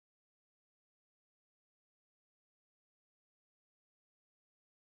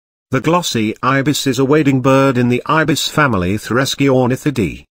The glossy ibis is a wading bird in the ibis family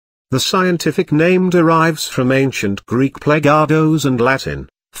Threskiornithidae. The scientific name derives from ancient Greek plegados and Latin,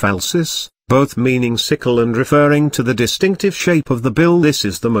 falcis, both meaning sickle and referring to the distinctive shape of the bill. This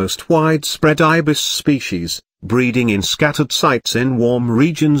is the most widespread ibis species, breeding in scattered sites in warm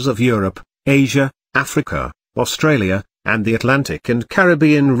regions of Europe, Asia, Africa, Australia, and the Atlantic and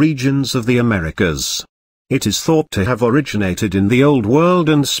Caribbean regions of the Americas. It is thought to have originated in the Old World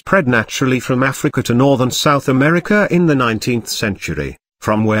and spread naturally from Africa to northern South America in the 19th century,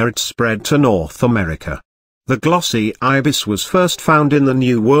 from where it spread to North America. The glossy ibis was first found in the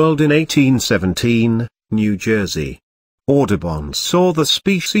New World in 1817, New Jersey. Audubon saw the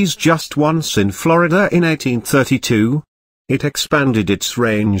species just once in Florida in 1832. It expanded its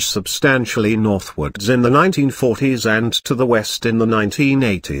range substantially northwards in the 1940s and to the west in the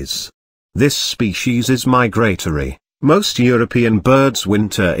 1980s. This species is migratory. Most European birds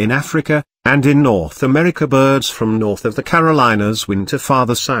winter in Africa, and in North America birds from north of the Carolinas winter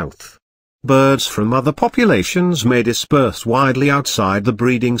farther south. Birds from other populations may disperse widely outside the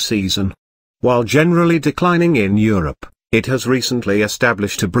breeding season. While generally declining in Europe, it has recently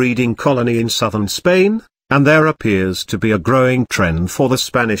established a breeding colony in southern Spain, and there appears to be a growing trend for the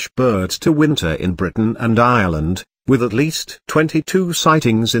Spanish bird to winter in Britain and Ireland, with at least 22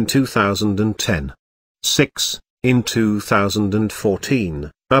 sightings in 2010. 6. In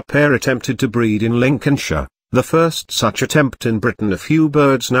 2014, a pair attempted to breed in Lincolnshire, the first such attempt in Britain. A few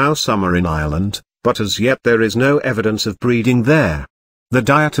birds now summer in Ireland, but as yet there is no evidence of breeding there. The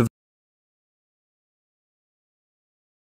diet of